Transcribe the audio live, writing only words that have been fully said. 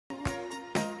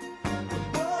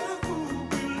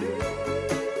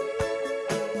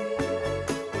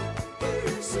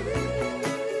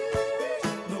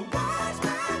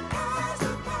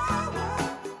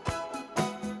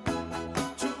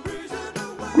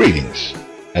Greetings,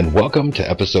 and welcome to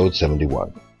episode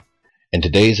 71. In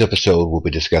today's episode, we'll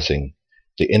be discussing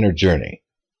the inner journey.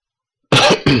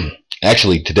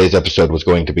 Actually, today's episode was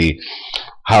going to be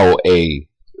how a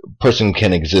person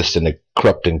can exist in a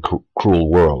corrupt and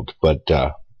cruel world, but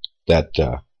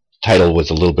that title was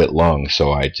a little bit long,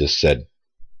 so I just said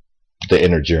the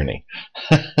inner journey.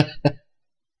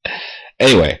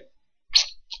 Anyway,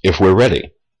 if we're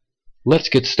ready, let's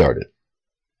get started.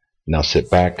 Now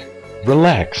sit back,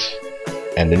 relax,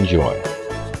 and enjoy.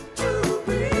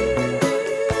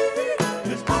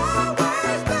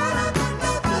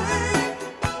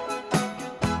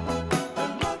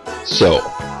 So,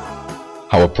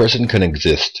 how a person can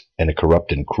exist in a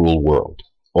corrupt and cruel world,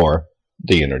 or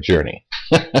the inner journey.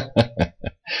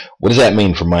 What does that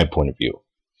mean from my point of view?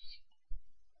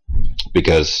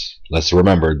 Because let's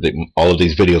remember that all of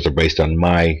these videos are based on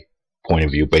my point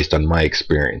of view, based on my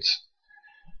experience.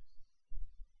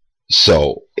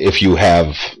 So if you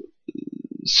have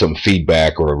some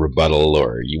feedback or a rebuttal,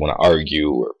 or you want to argue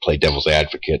or play devil's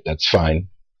advocate, that's fine.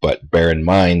 But bear in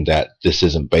mind that this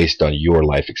isn't based on your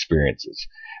life experiences.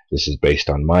 This is based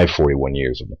on my 41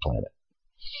 years on the planet.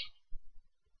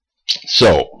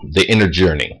 So, the inner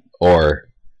journey, or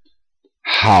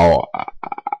how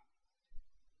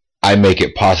I make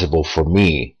it possible for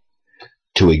me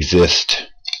to exist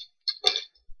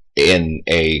in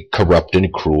a corrupt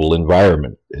and cruel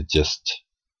environment.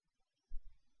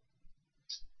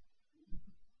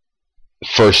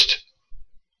 First,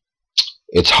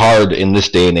 it's hard in this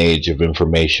day and age of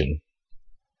information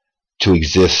to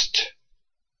exist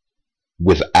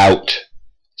without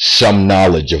some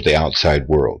knowledge of the outside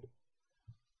world.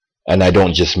 And I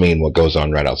don't just mean what goes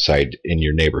on right outside in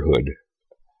your neighborhood,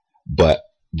 but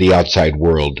the outside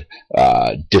world,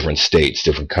 different states,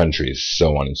 different countries,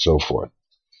 so on and so forth.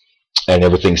 And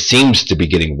everything seems to be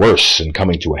getting worse and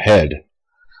coming to a head.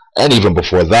 And even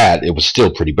before that, it was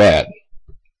still pretty bad.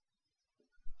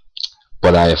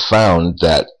 But I have found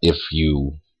that if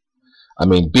you,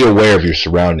 be aware of your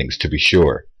surroundings, to be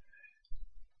sure.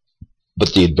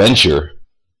 But the adventure,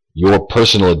 your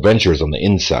personal adventure, is on the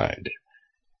inside.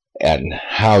 And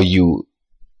how you,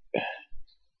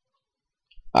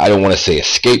 I don't want to say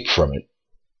escape from it,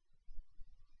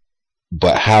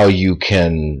 but how you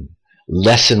can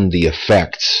lessen the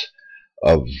effects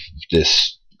of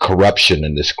this corruption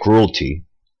and this cruelty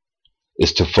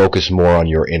is to focus more on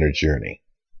your inner journey.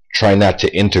 Try not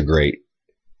to integrate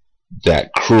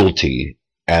that cruelty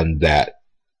and that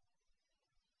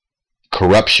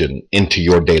corruption into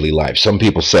your daily life. Some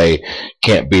people say,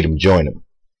 can't beat them, join them.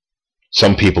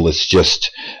 Some people, it's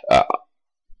just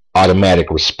automatic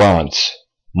response,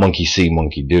 monkey see,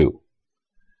 monkey do.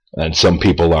 And some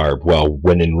people are, well,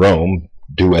 when in Rome,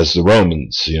 do as the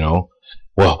Romans,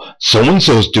 Well,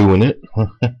 so-and-so's doing it.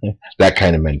 That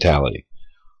kind of mentality.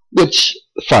 Which,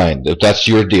 fine, if that's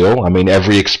your deal.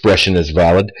 Every expression is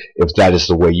valid. If that is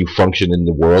the way you function in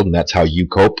the world and that's how you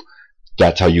cope,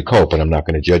 that's how you cope, and I'm not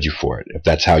going to judge you for it. If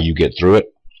that's how you get through it,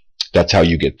 that's how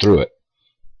you get through it.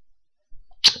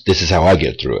 This is how I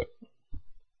get through it.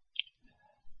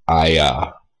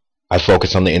 I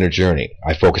focus on the inner journey.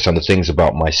 I focus on the things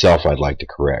about myself I'd like to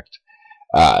correct.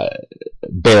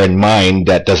 Bear in mind,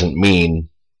 that doesn't mean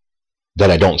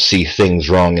that I don't see things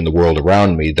wrong in the world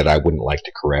around me that I wouldn't like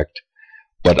to correct.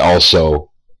 But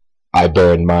also, I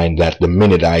bear in mind that the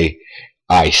minute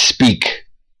I speak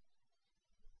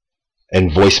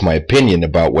and voice my opinion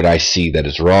about what I see that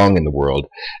is wrong in the world,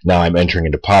 now I'm entering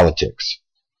into politics.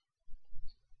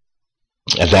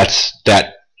 And that's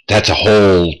a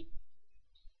whole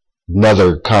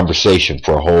another conversation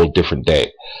for a whole different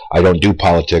day. I don't do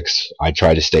politics. I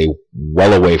try to stay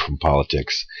well away from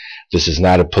politics. This is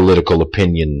not a political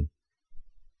opinion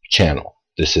channel.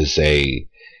 This is a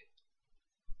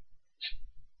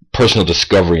personal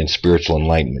discovery and spiritual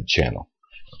enlightenment channel.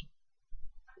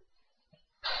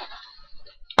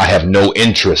 I have no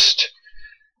interest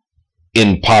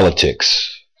in politics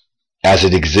as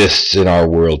it exists in our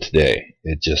world today.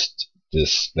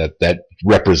 That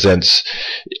represents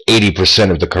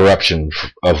 80% of the corruption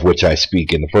of which I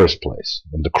speak in the first place.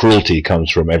 And the cruelty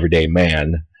comes from everyday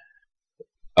man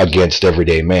against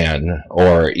everyday man,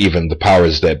 or even the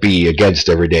powers that be against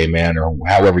everyday man, or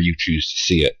however you choose to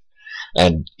see it.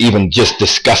 And even just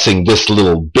discussing this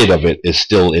little bit of it is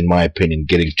still, in my opinion,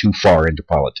 getting too far into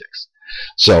politics.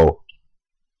 So,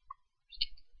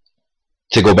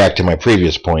 to go back to my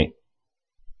previous point,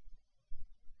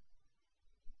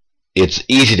 it's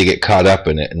easy to get caught up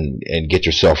in it and get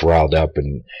yourself riled up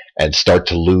and start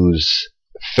to lose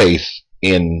faith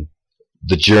in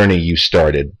the journey you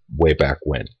started way back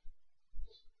when.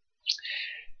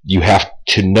 You have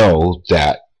to know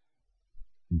that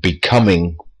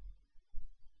becoming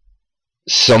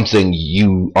something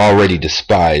you already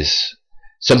despise,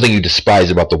 something you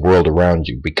despise about the world around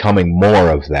you, becoming more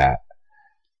of that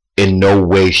in no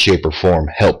way, shape, or form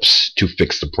helps to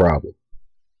fix the problem.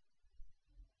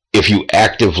 If you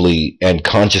actively and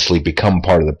consciously become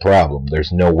part of the problem,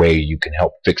 there's no way you can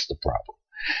help fix the problem.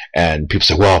 And people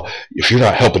say, well, if you're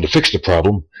not helping to fix the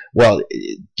problem, well,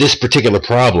 this particular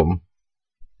problem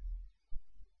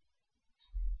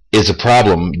is a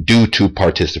problem due to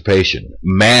participation,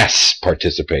 mass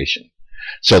participation.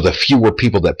 So the fewer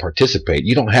people that participate,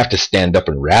 you don't have to stand up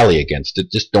and rally against it,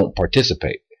 just don't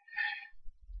participate.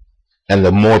 And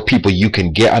the more people you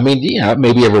can get, I mean, yeah,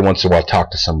 maybe every once in a while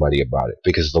talk to somebody about it,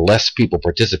 because the less people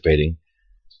participating,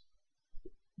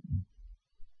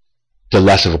 the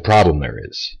less of a problem there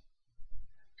is.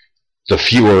 The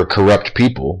fewer corrupt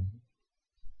people,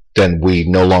 then we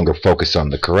no longer focus on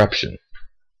the corruption.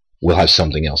 We'll have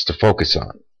something else to focus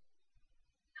on.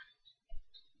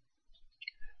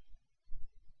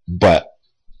 But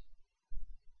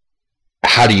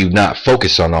how do you not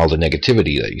focus on all the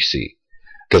negativity that you see?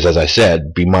 Because as I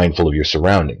said, be mindful of your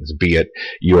surroundings, be it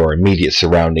your immediate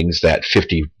surroundings, that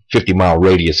 50-mile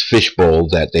radius fishbowl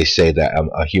that they say that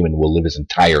a human will live his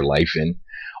entire life in,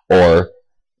 or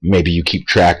maybe you keep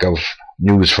track of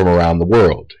news from around the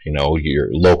world, you know, your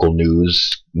local news,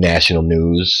 national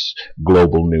news,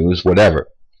 global news, whatever.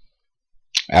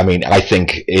 I mean, I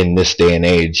think in this day and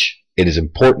age, it is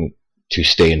important to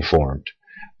stay informed,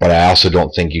 but I also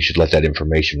don't think you should let that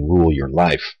information rule your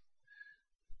life.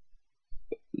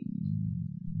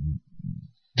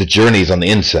 The journey is on the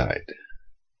inside,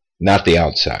 not the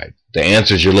outside. The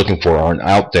answers you're looking for aren't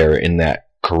out there in that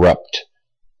corrupt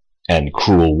and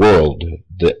cruel world.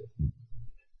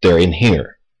 They're in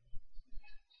here.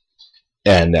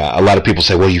 And a lot of people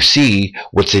say, well, you see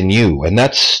what's in you. And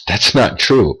that's not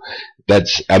true.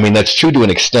 I mean, that's true to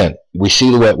an extent. We see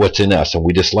what's in us, and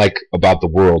we dislike about the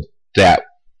world that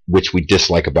which we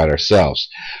dislike about ourselves.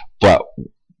 But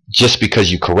just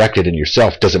because you correct it in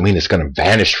yourself doesn't mean it's going to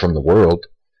vanish from the world.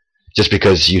 Just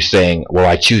because you're saying, well,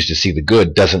 I choose to see the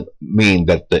good, doesn't mean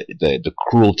that the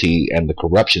cruelty and the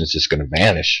corruption is just going to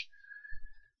vanish.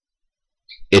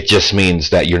 It just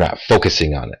means that you're not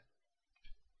focusing on it.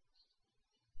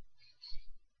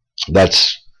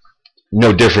 That's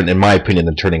no different, in my opinion,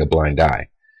 than turning a blind eye.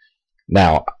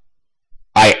 Now,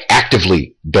 I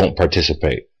actively don't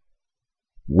participate,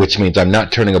 which means I'm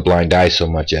not turning a blind eye so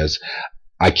much as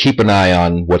I keep an eye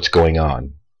on what's going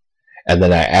on. And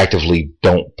then I actively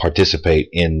don't participate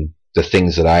in the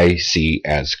things that I see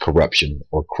as corruption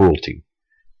or cruelty.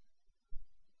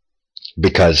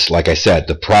 Because, like I said,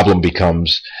 the problem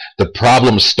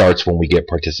starts when we get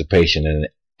participation. And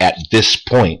at this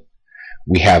point,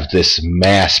 we have this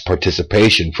mass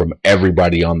participation from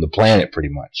everybody on the planet, pretty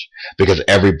much. Because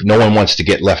no one wants to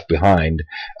get left behind,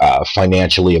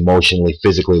 financially, emotionally,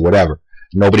 physically, whatever.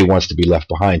 Nobody wants to be left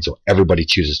behind, so everybody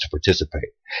chooses to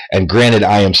participate. And granted,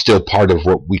 I am still part of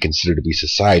what we consider to be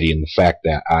society, in the fact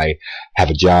that I have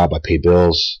a job, I pay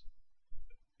bills,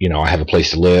 you know, I have a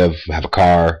place to live, I have a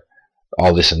car,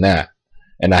 all this and that.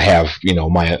 And I have, you know,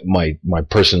 my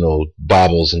personal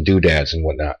baubles and doodads and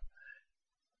whatnot.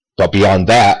 But beyond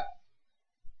that,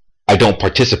 I don't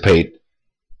participate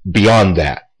beyond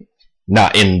that.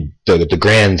 Not in the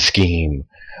grand scheme.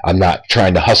 I'm not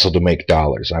trying to hustle to make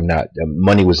dollars.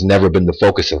 Money was never been the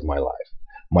focus of my life.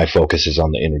 My focus is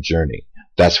on the inner journey.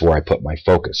 That's where I put my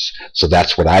focus. So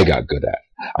that's what I got good at.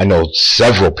 I know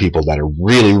several people that are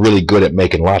really, really good at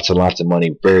making lots and lots of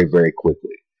money very, very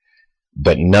quickly.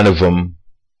 But none of them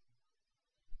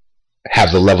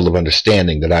have the level of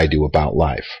understanding that I do about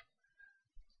life.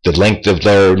 The length of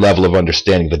their level of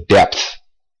understanding, the depth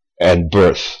and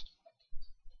birth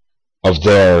of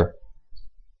their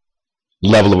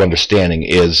level of understanding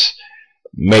is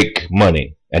make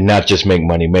money, and not just make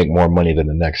money, make more money than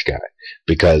the next guy.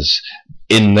 Because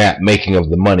in that making of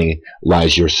the money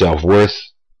lies your self-worth,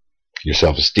 your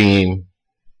self-esteem,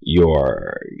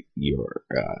 your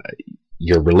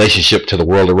relationship to the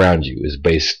world around you is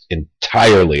based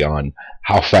entirely on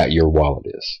how fat your wallet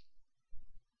is.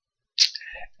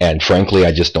 And frankly,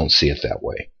 I just don't see it that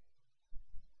way.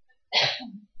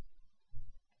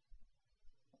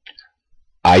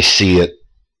 I see it.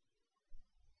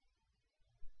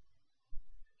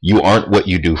 You aren't what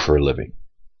you do for a living.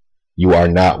 You are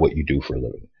not what you do for a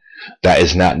living. That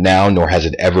is not now, nor has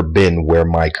it ever been, where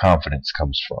my confidence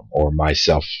comes from, or my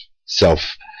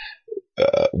self-worth.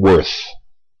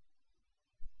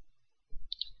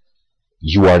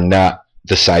 You are not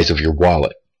the size of your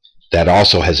wallet. That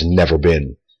also has never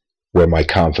been where my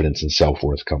confidence and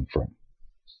self-worth come from.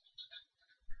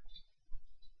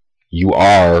 You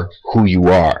are who you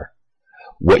are.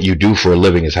 What you do for a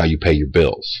living is how you pay your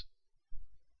bills.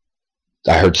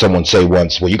 I heard someone say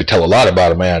once, well, you could tell a lot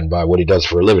about a man by what he does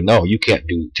for a living. No, you can't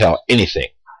tell anything.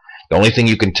 The only thing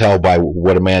you can tell by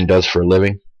what a man does for a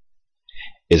living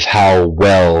is how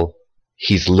well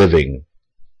he's living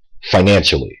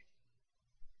financially.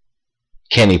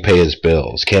 Can he pay his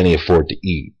bills? Can he afford to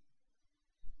eat?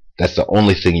 That's the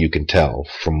only thing you can tell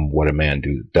from what a man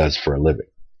does for a living.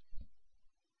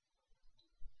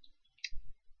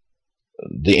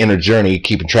 The inner journey,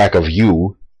 keeping track of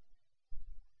you,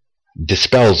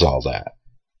 dispels all that.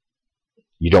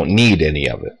 You don't need any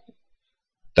of it.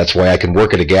 That's why I can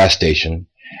work at a gas station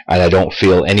and I don't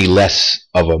feel any less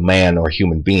of a man or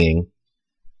human being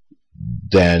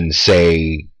than,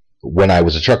 say, when I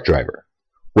was a truck driver,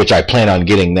 which I plan on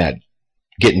getting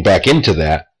back into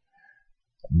that,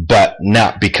 but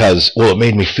not because, well, it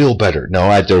made me feel better.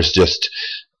 No, there's just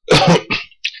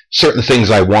certain things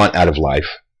I want out of life,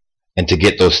 and to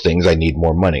get those things I need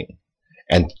more money.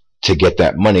 And to get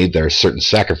that money, there are certain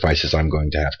sacrifices I'm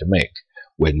going to have to make.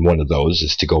 When one of those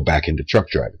is to go back into truck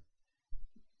driving.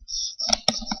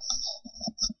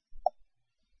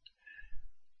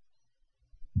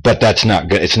 But that's not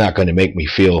good. It's not going to make me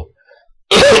feel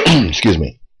excuse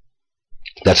me.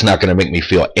 That's not going to make me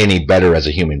feel any better as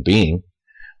a human being,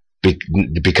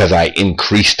 because I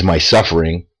increased my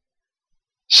suffering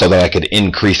so that I could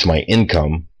increase my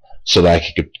income, so that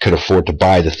I could afford to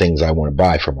buy the things I want to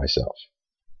buy for myself.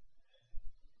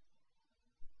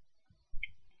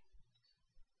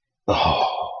 Oh.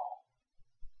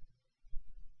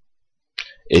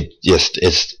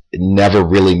 It's never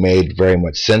really made very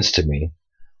much sense to me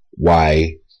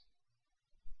why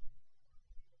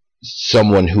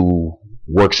someone who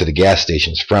works at a gas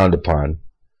station is frowned upon,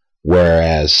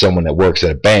 whereas someone that works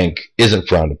at a bank isn't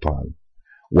frowned upon.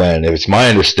 When it's my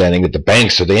understanding that the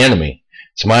banks are the enemy.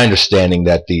 It's my understanding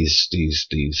that these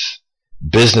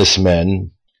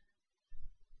businessmen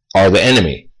are the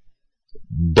enemy,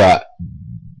 but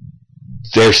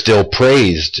they're still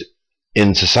praised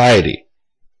in society.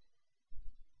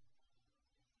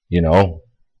 You know,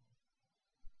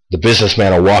 the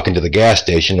businessman will walk into the gas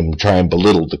station and try and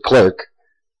belittle the clerk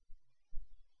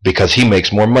because he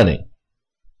makes more money.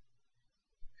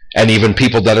 And even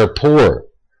people that are poor,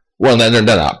 well, they're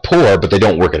not poor, but they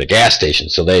don't work at a gas station,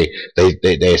 so they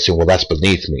assume, well, that's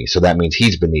beneath me, so that means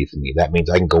he's beneath me. That means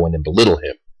I can go in and belittle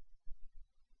him.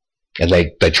 And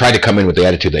they try to come in with the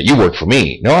attitude that you work for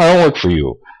me. No, I don't work for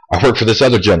you. I work for this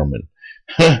other gentleman.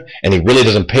 And he really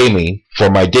doesn't pay me for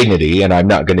my dignity, and I'm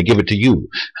not going to give it to you.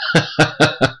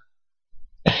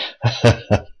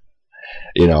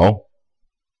 You know,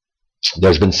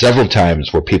 there's been several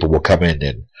times where people will come in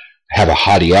and have a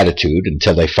haughty attitude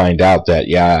until they find out that,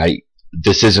 yeah,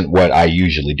 this isn't what I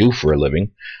usually do for a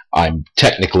living. I'm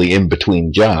technically in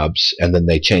between jobs, and then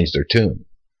they change their tune.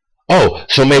 Oh,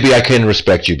 so maybe I can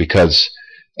respect you because,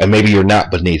 and maybe you're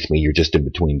not beneath me, you're just in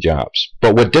between jobs.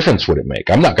 But what difference would it make?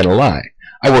 I'm not going to lie.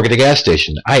 I work at a gas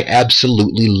station. I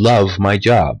absolutely love my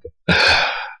job.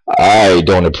 I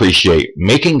don't appreciate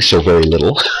making so very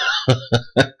little,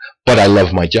 but I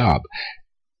love my job.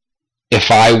 If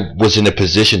I was in a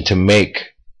position to make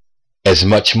as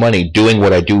much money doing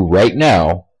what I do right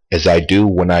now as I do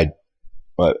when I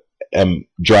am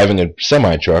driving a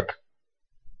semi-truck,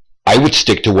 I would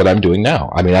stick to what I'm doing now.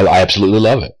 I mean, I absolutely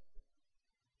love it.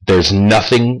 There's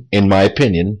nothing, in my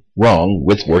opinion, wrong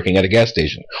with working at a gas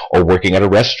station or working at a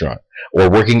restaurant or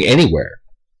working anywhere.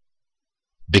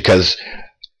 Because,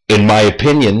 in my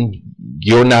opinion,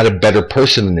 you're not a better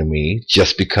person than me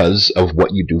just because of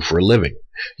what you do for a living.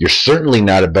 You're certainly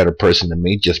not a better person than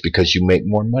me just because you make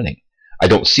more money. I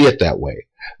don't see it that way.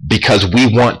 Because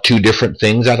we want two different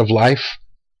things out of life,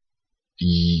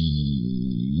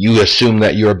 you assume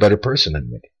that you're a better person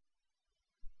than me.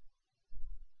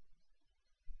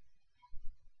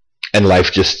 And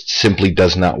life just simply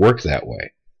does not work that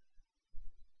way.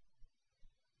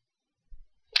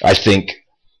 I think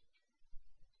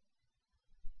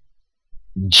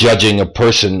judging a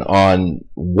person on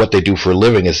what they do for a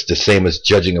living is the same as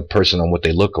judging a person on what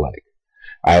they look like.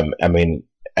 I mean,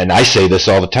 and I say this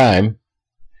all the time,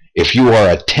 if you are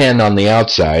a 10 on the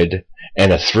outside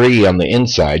and a 3 on the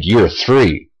inside, you're a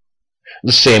 3.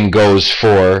 The same goes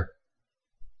for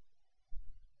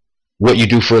what you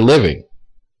do for a living.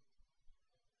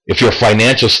 If your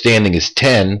financial standing is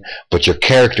 10, but your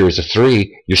character is a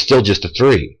 3, you're still just a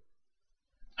 3.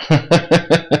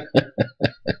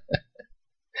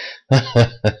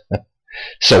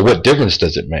 So what difference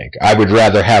does it make? I would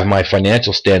rather have my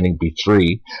financial standing be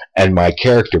 3 and my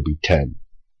character be 10.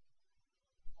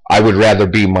 I would rather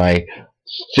be my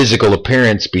physical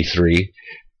appearance be 3,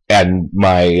 and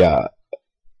my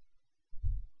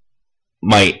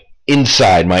my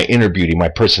inside, my inner beauty, my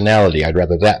personality, I'd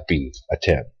rather that be a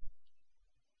 10.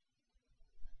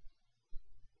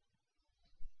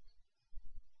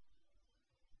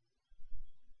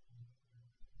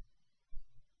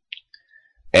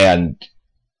 And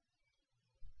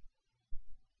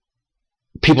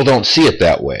people don't see it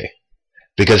that way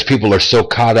because people are so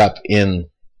caught up in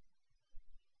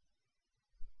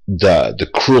the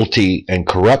cruelty and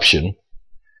corruption.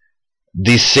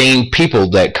 These same people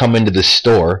that come into the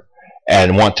store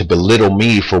and want to belittle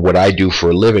me for what I do for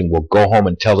a living will go home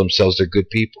and tell themselves they're good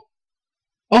people.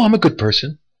 Oh, I'm a good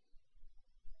person.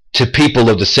 To people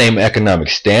of the same economic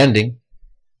standing,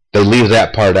 they leave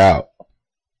that part out.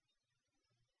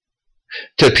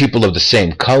 To people of the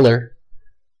same color,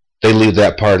 they leave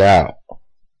that part out.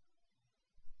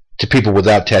 To people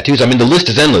without tattoos, I mean, the list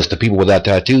is endless. To people without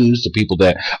tattoos, to people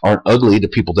that aren't ugly, to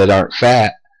people that aren't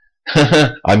fat.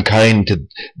 I'm kind to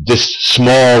this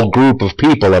small group of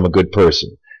people. I'm a good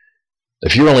person.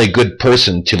 If you're only a good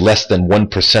person to less than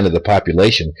 1% of the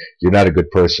population, you're not a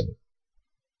good person.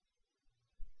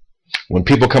 When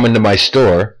people come into my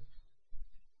store,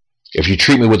 if you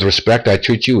treat me with respect, I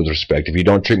treat you with respect. If you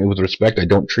don't treat me with respect, I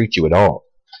don't treat you at all.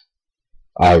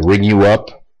 I ring you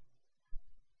up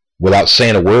without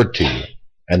saying a word to you,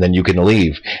 and then you can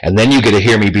leave. And then you get to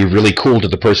hear me be really cool to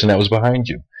the person that was behind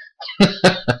you.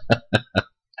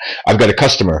 I've got a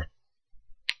customer,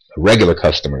 a regular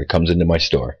customer that comes into my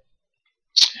store.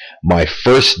 My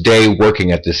first day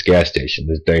working at this gas station,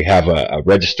 they have a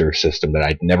register system that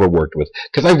I'd never worked with,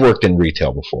 because I've worked in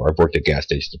retail before. I've worked at gas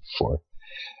stations before.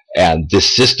 And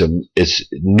this system is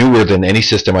newer than any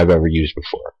system I've ever used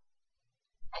before.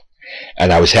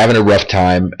 And I was having a rough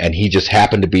time, and he just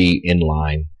happened to be in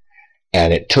line,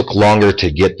 and it took longer to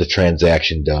get the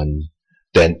transaction done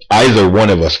than either one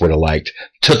of us would have liked,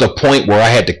 to the point where I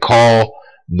had to call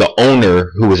the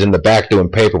owner who was in the back doing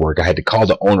paperwork. I had to call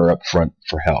the owner up front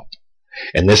for help.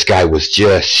 And this guy was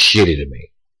just shitty to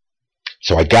me.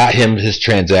 So I got him his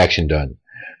transaction done.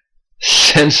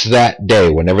 Since that day,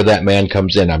 whenever that man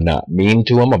comes in, I'm not mean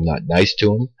to him. I'm not nice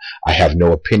to him. I have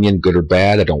no opinion, good or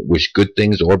bad. I don't wish good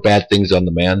things or bad things on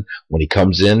the man. When he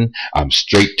comes in, I'm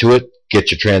straight to it. Get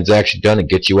your transaction done and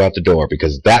get you out the door,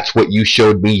 because that's what you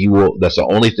showed me. That's the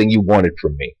only thing you wanted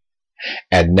from me.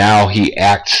 And now he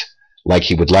acts like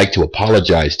he would like to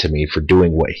apologize to me for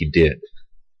doing what he did,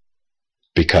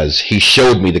 because he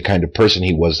showed me the kind of person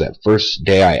he was that first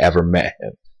day I ever met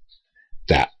him.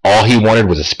 That all he wanted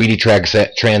was a speedy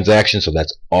transaction, so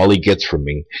that's all he gets from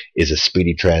me is a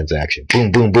speedy transaction.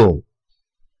 Boom, boom, boom.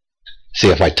 See,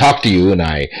 if I talk to you and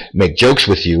I make jokes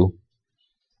with you,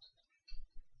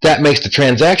 that makes the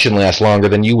transaction last longer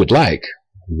than you would like.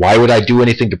 Why would I do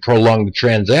anything to prolong the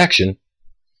transaction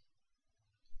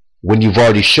when you've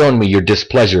already shown me your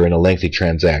displeasure in a lengthy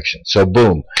transaction? So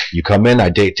boom, you come in, I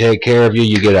take care of you,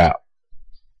 you get out.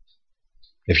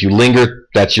 If you linger,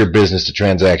 that's your business. The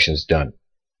transaction's done.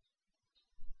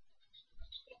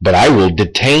 But I will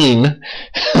detain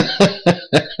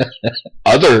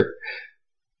other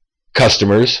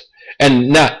customers and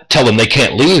not tell them they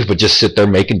can't leave, but just sit there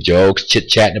making jokes,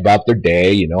 chit-chatting about their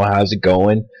day, you know, how's it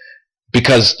going?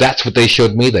 Because that's what they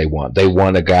showed me they want. They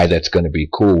want a guy that's going to be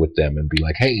cool with them and be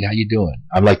like, hey, how you doing?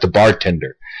 I'm like the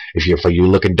bartender. If you're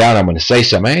looking down, I'm going to say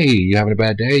something. Hey, you having a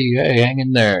bad day? Hey, hang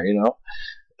in there, you know.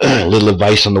 A little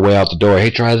advice on the way out the door. Hey,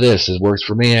 try this. It works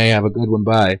for me. Hey, have a good one.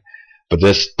 Bye. But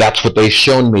that's what they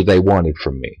shown me they wanted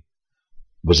from me,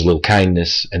 was a little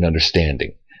kindness and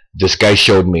understanding. This guy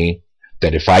showed me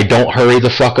that if I don't hurry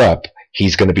the fuck up,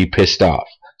 he's going to be pissed off.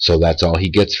 So that's all he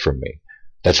gets from me.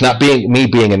 That's not me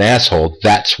being an asshole.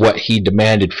 That's what he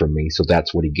demanded from me, so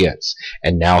that's what he gets.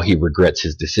 And now he regrets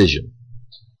his decision.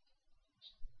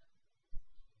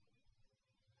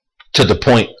 To the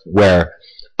point where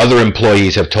other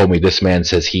employees have told me this man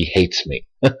says he hates me.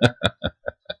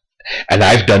 And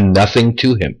I've done nothing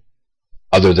to him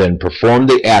other than perform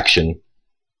the action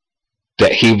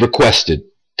that he requested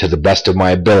to the best of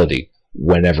my ability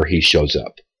whenever he shows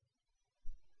up.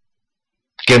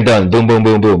 Get him done. Boom, boom,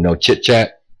 boom, boom. No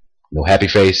chit-chat. No happy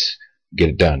face. Get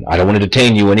it done. I don't want to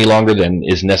detain you any longer than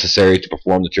is necessary to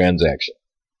perform the transaction.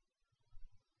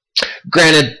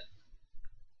 Granted,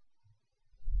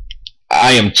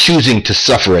 I am choosing to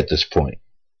suffer at this point.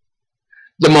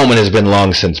 The moment has been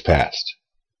long since past.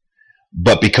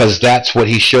 But because that's what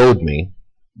he showed me,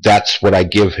 that's what I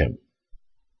give him.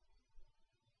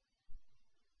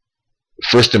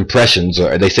 First impressions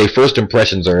are, they say first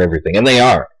impressions are everything, and they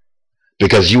are.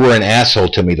 Because you were an asshole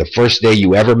to me the first day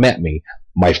you ever met me,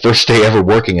 my first day ever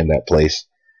working in that place.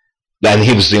 And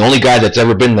he was the only guy that's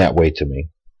ever been that way to me.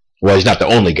 Well, he's not the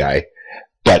only guy,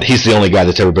 but he's the only guy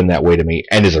that's ever been that way to me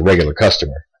and is a regular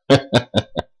customer.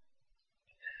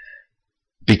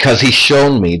 Because he's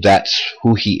shown me that's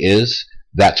who he is,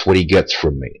 that's what he gets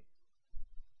from me.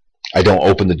 I don't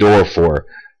open the door for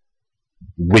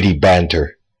witty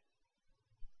banter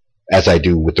as I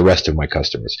do with the rest of my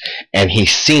customers. And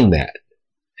he's seen that.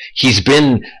 He's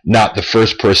been not the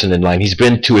first person in line. He's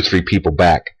been 2 or 3 people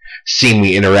back, seen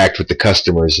me interact with the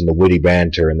customers and the witty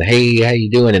banter and the, hey, how you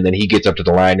doing? And then he gets up to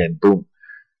the line and boom,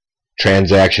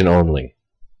 transaction only.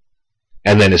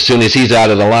 And then as soon as he's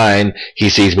out of the line, he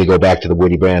sees me go back to the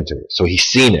witty banter. So he's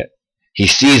seen it. He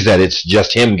sees that it's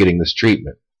just him getting this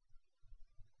treatment.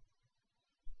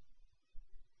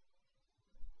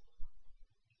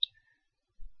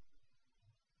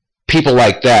 People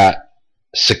like that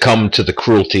succumb to the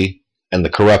cruelty and the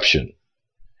corruption.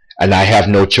 And I have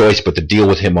no choice but to deal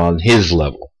with him on his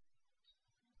level.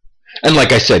 And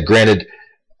like I said, granted,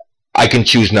 I can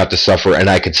choose not to suffer, and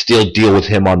I can still deal with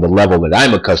him on the level that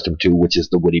I'm accustomed to, which is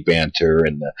the witty banter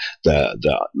and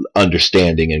the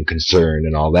understanding and concern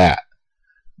and all that.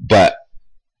 But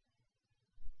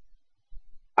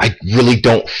I really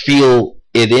don't feel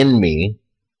it in me.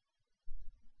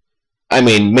 I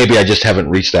mean, maybe I just haven't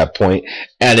reached that point,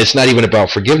 and it's not even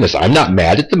about forgiveness. I'm not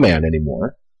mad at the man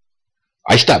anymore.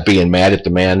 I stopped being mad at the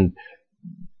man,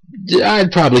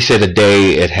 I'd probably say the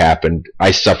day it happened.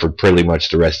 I suffered pretty much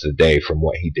the rest of the day from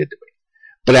what he did to me.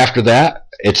 But after that,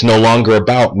 it's no longer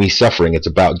about me suffering. It's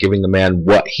about giving the man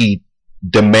what he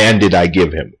demanded I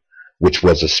give him, which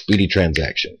was a speedy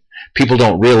transaction. People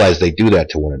don't realize they do that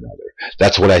to one another.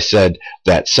 That's what I said,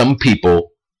 that some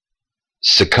people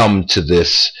succumb to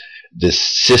this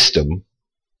system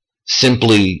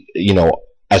simply, you know,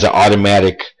 as an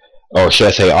automatic, or should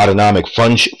I say autonomic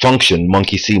function,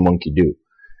 monkey see, monkey do.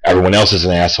 Everyone else is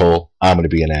an asshole. I'm going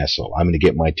to be an asshole. I'm going to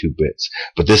get my 2 bits.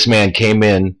 But this man came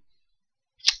in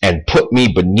and put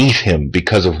me beneath him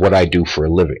because of what I do for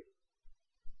a living.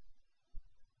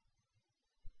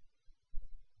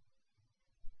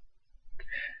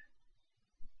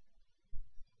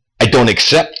 I don't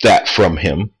accept that from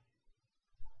him,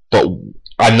 but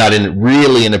I'm not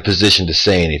really in a position to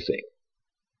say anything.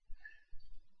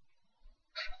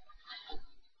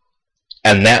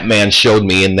 And that man showed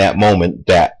me in that moment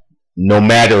that no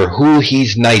matter who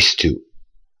he's nice to,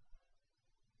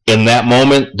 in that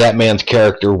moment, that man's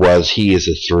character was, he is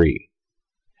a 3.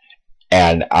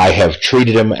 And I have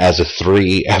treated him as a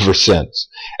 3 ever since.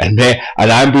 And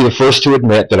I'd be the first to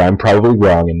admit that I'm probably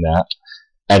wrong in that.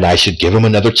 And I should give him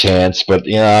another chance, but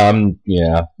yeah.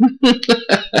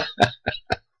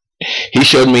 He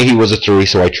showed me he was a 3,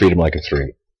 so I treat him like a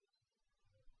 3.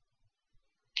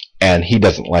 And he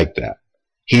doesn't like that.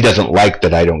 He doesn't like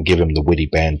that I don't give him the witty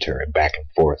banter and back and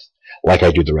forth like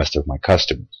I do the rest of my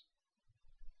customers.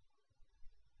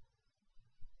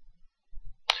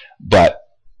 But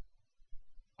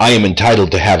I am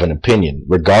entitled to have an opinion,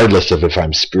 regardless of if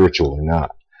I'm spiritual or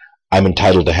not. I'm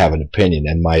entitled to have an opinion,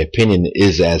 and my opinion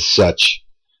is as such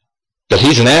that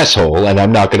he's an asshole, and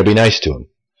I'm not going to be nice to him.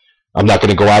 I'm not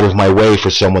going to go out of my way for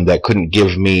someone that couldn't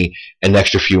give me an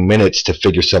extra few minutes to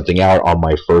figure something out on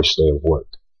my first day of work.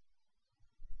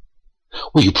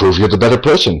 Well, you prove you're the better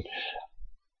person.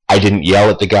 I didn't yell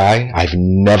at the guy. I've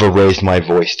never raised my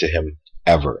voice to him,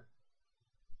 ever.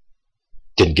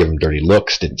 Didn't give him dirty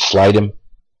looks, didn't slight him.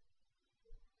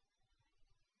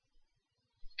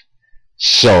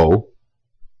 So,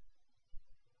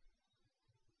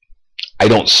 I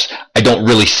don't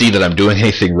really see that I'm doing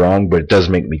anything wrong, but it does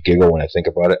make me giggle when I think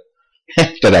about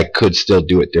it. That I could still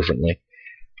do it differently.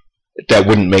 That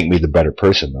wouldn't make me the better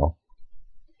person, though.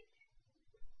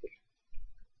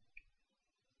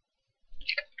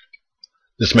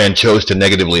 This man chose to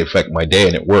negatively affect my day,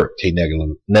 and it worked. He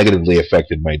negatively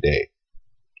affected my day.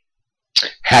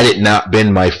 Had it not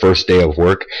been my first day of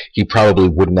work, he probably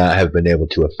would not have been able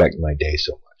to affect my day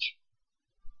so much.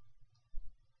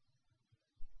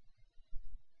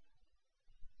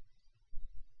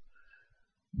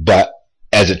 But,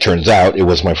 as it turns out, it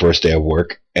was my first day of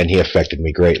work, and he affected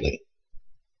me greatly.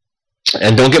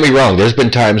 And don't get me wrong, there's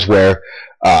been times where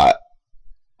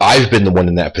I've been the one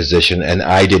in that position, and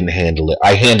I didn't handle it.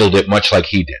 I handled it much like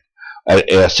he did.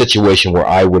 A situation where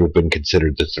I would have been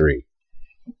considered the 3.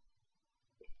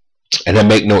 And I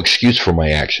make no excuse for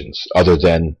my actions, other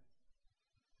than,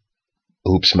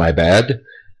 oops, my bad.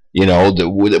 You know,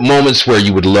 the moments where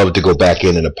you would love to go back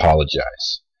in and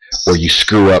apologize, where you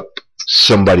screw up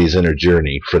somebody's inner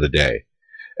journey for the day.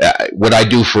 What I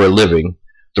do for a living,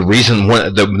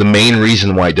 the main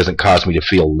reason why it doesn't cause me to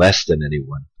feel less than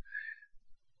anyone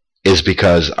is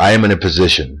because I am in a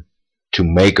position to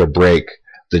make or break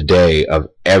the day of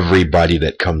everybody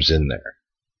that comes in there.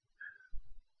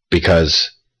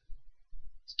 Because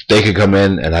they could come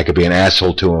in and I could be an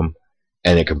asshole to them,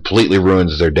 and it completely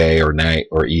ruins their day or night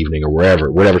or evening or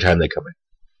whatever time they come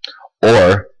in.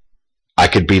 Or I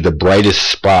could be the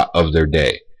brightest spot of their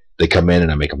day. They come in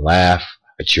and I make them laugh,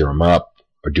 I cheer them up,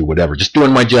 or do whatever, just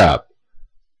doing my job.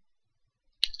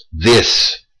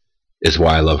 This is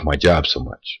why I love my job so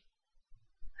much.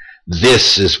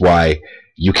 This is why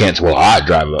you can't say, well, I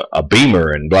drive a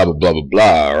Beamer and blah, blah, blah, blah,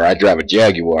 blah, or I drive a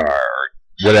Jaguar, or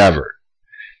whatever.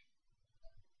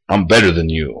 I'm better than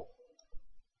you.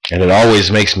 And it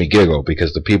always makes me giggle,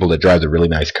 because the people that drive the really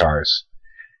nice cars,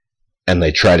 and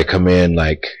they try to come in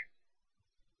like,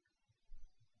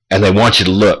 and they want you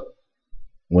to look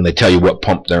when they tell you what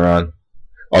pump they're on,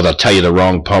 or they'll tell you the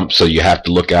wrong pump, so you have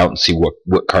to look out and see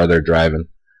what car they're driving.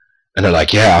 And they're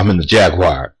like, yeah, I'm in the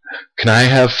Jaguar. Can I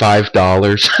have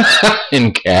 $5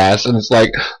 in gas? And it's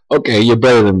like, okay, you're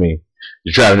better than me.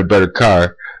 You're driving a better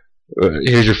car.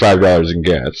 Here's your $5 in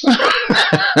gas.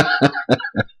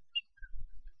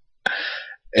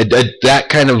 That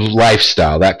kind of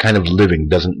lifestyle, that kind of living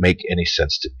doesn't make any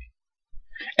sense to me.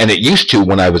 And it used to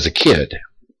when I was a kid.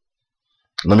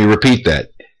 Let me repeat that.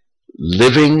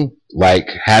 Living like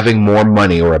having more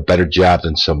money or a better job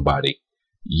than somebody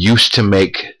used to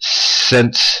make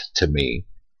sense to me,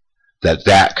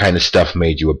 that kind of stuff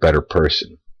made you a better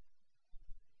person.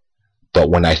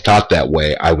 But when I thought that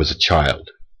way, I was a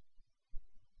child.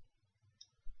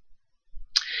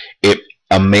 It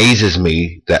amazes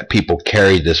me that people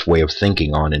carry this way of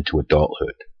thinking on into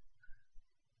adulthood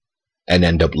and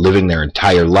end up living their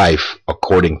entire life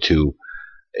according to,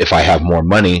 if I have more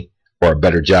money or a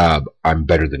better job, I'm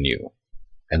better than you.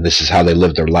 And this is how they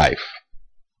live their life.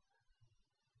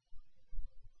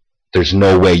 There's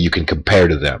no way you can compare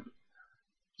to them.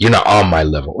 You're not on my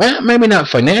level. Well, maybe not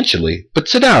financially, but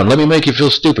sit down. Let me make you feel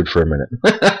stupid for a minute.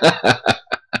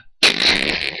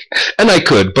 And I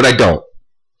could, but I don't.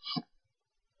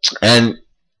 And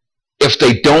if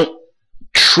they don't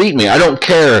treat me, I don't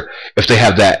care if they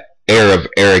have that air of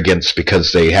arrogance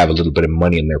because they have a little bit of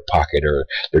money in their pocket or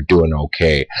they're doing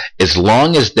okay. As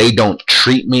long as they don't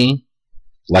treat me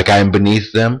like I am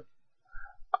beneath them,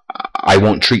 I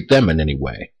won't treat them in any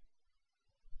way.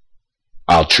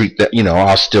 I'll treat that,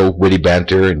 I'll still witty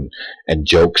banter and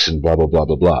jokes and blah, blah, blah,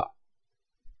 blah, blah.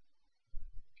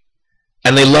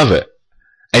 And they love it.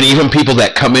 And even people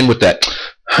that come in with that,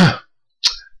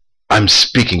 I'm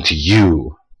speaking to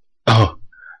you. Oh,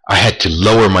 I had to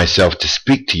lower myself to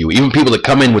speak to you. Even people that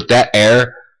come in with that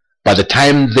air, by the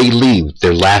time they leave,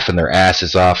 they're laughing their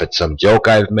asses off at some joke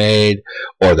I've made,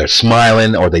 or they're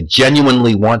smiling, or they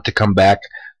genuinely want to come back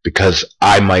because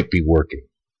I might be working.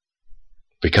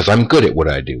 Because I'm good at what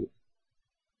I do.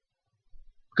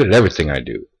 Good at everything I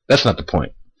do. That's not the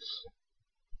point.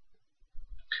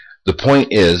 The point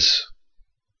is,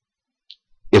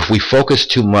 if we focus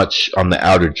too much on the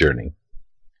outer journey,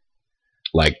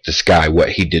 like this guy, what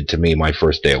he did to me my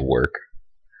first day of work,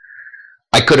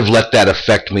 I could have let that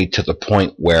affect me to the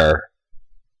point where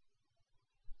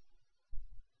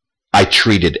I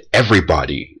treated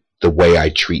everybody the way I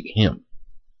treat him.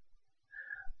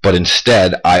 But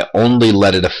instead, I only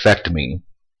let it affect me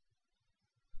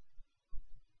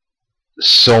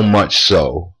so much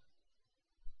so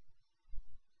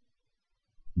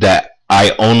that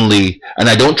I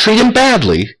don't treat him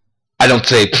badly. I don't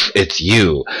say, it's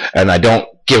you, and I don't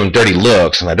give him dirty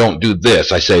looks, and I don't do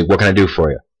this. I say, what can I do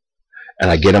for you? And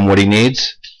I get him what he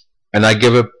needs, and I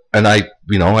get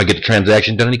the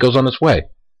transaction done, and he goes on his way.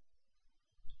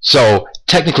 So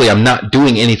technically, I'm not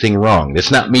doing anything wrong.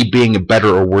 It's not me being a better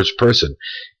or worse person.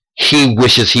 He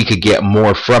wishes he could get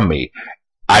more from me.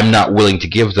 I'm not willing to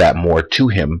give that more to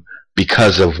him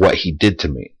because of what he did to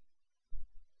me.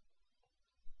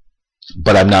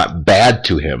 But I'm not bad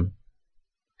to him.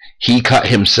 He cut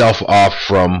himself off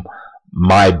from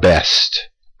my best.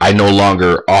 I no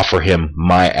longer offer him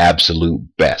my absolute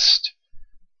best.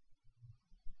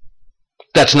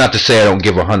 That's not to say I don't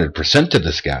give 100% to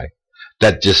this guy.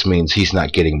 That just means he's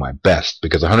not getting my best.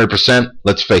 Because 100%,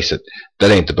 let's face it, that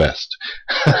ain't the best.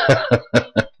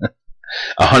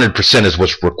 100% is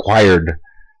what's required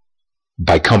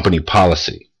by company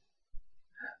policy.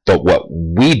 But what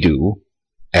we do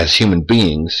as human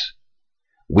beings,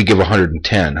 we give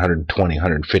 110, 120,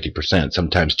 150%,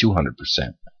 sometimes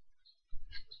 200%.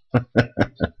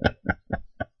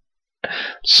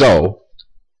 So,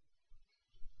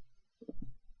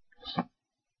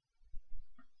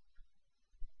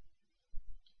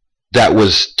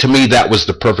 to me, that was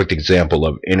the perfect example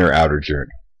of inner-outer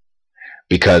journey.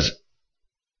 Because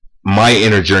my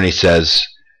inner journey says,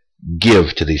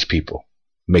 give to these people.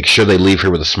 Make sure they leave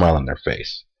here with a smile on their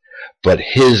face. But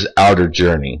his outer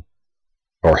journey,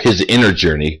 or his inner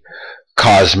journey,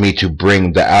 caused me to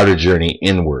bring the outer journey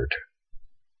inward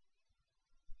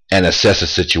and assess a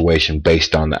situation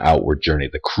based on the outward journey,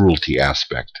 the cruelty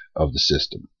aspect of the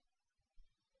system,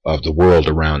 of the world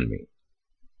around me.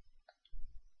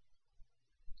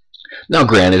 Now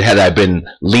granted, had I been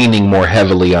leaning more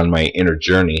heavily on my inner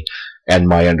journey and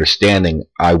my understanding,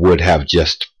 I would have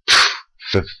just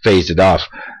phased it off.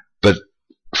 But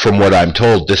from what I'm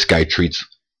told, this guy treats,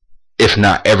 if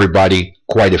not everybody,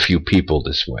 quite a few people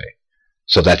this way.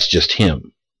 So that's just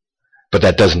him. But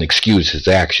that doesn't excuse his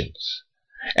actions.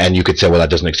 And you could say, well, that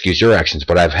doesn't excuse your actions,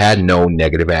 but I've had no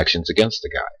negative actions against the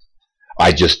guy.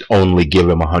 I just only give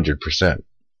him 100%.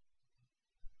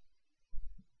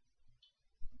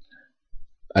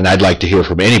 And I'd like to hear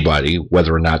from anybody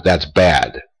whether or not that's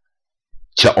bad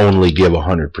to only give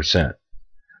 100%.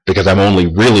 Because I'm only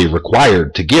really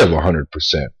required to give 100%.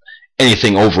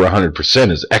 Anything over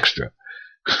 100% is extra.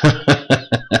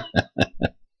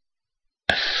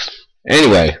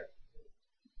 Anyway,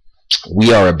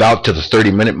 we are about to the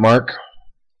 30-minute mark,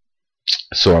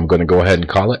 so I'm going to go ahead and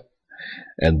call it.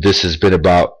 And this has been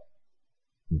about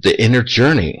the inner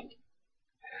journey.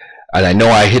 And I know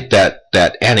I hit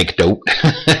that anecdote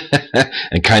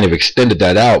and kind of extended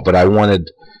that out, but I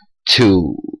wanted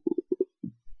to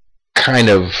kind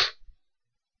of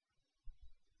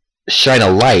shine a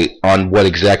light on what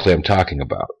exactly I'm talking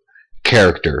about.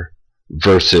 Character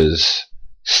versus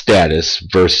status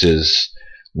versus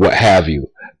what have you.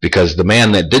 Because the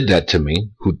man that did that to me,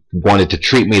 who wanted to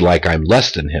treat me like I'm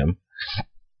less than him,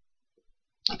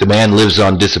 the man lives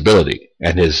on disability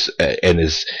and is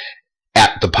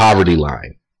at the poverty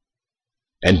line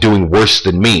and doing worse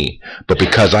than me. But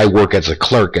because I work as a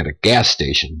clerk at a gas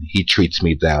station, he treats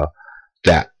me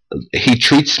he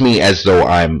treats me as though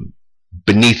I'm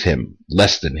beneath him,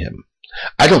 less than him.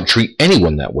 I don't treat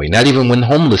anyone that way. Not even when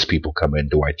homeless people come in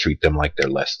do I treat them like they're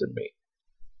less than me.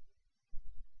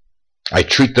 I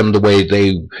treat them the way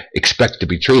they expect to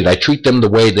be treated. I treat them the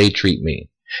way they treat me.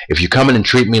 If you come in and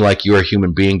treat me like you're a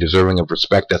human being deserving of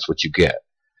respect, that's what you get.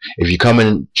 If you come in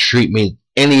and treat me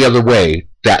any other way,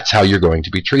 that's how you're going to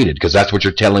be treated, because that's what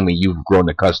you're telling me you've grown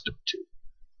accustomed to.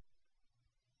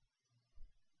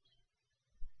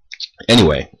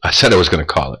 Anyway, I said I was going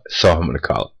to call it, so I'm going to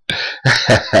call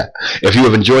it. If you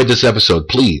have enjoyed this episode,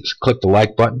 please click the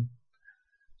like button.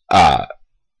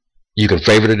 You can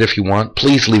favorite it if you want.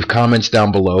 Please leave comments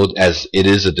down below, as it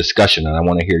is a discussion and I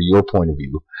want to hear your point of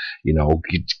view. You know,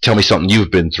 you tell me something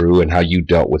you've been through and how you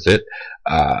dealt with it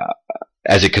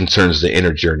as it concerns the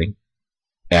inner journey,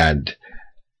 and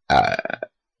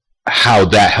how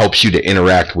that helps you to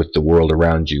interact with the world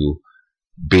around you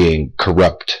being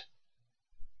corrupt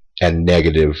and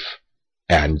negative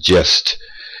and just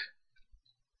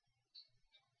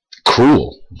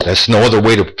cruel. That's no other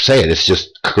way to say it. It's just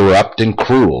corrupt and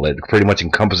cruel. It pretty much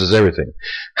encompasses everything.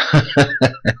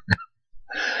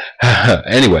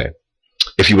 Anyway,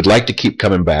 if you would like to keep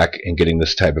coming back and getting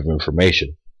this type of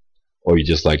information, or you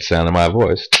just like the sound of my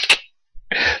voice,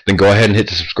 then go ahead and hit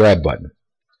the subscribe button.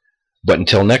 But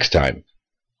until next time,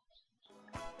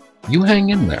 you hang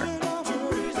in there.